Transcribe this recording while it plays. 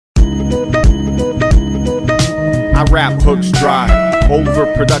rap hooks dry.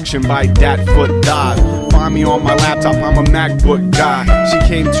 Overproduction by DAT foot dive. Find me on my laptop, I'm a MacBook guy. She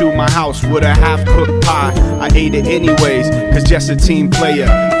came to my house with a half-cooked pie. I ate it anyways, cause Jess a team player.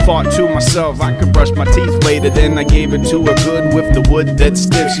 Thought to myself, I could brush my teeth later. Then I gave it to her good with the wood that's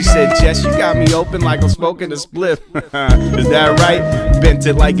stiff. She said, Jess, you got me open like I'm smoking a spliff. Is that right? Bent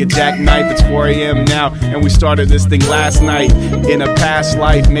it like a jackknife. It's 4 AM now, and we started this thing last night. In a past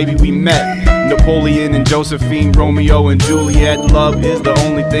life, maybe we met. Napoleon and Josephine, Romeo and Juliet. Love is the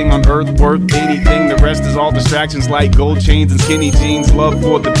only thing on earth worth anything. The rest is all distractions like gold chains and skinny jeans. Love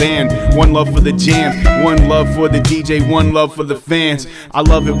for the band, one love for the jams, one love for the DJ, one love for the fans. I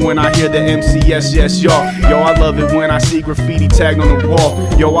love it when I hear the MC, yes, yes, y'all. Yo, I love it when I see graffiti tagged on the wall.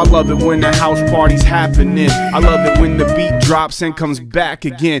 Yo, I love it when the house party's happening. I love it when the beat drops and comes back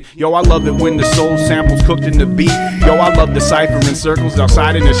again. Yo, I love it when the soul samples cooked in the beat. Yo, I love the cipher in circles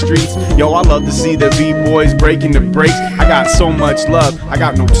outside in the streets. Yo, I love to see the B-boys breaking the brakes. I got so much love, I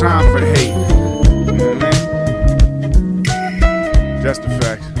got no time for hate. Just a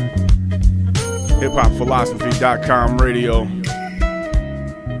fact. HipHopPhilosophy.com radio.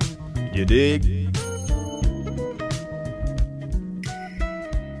 You dig?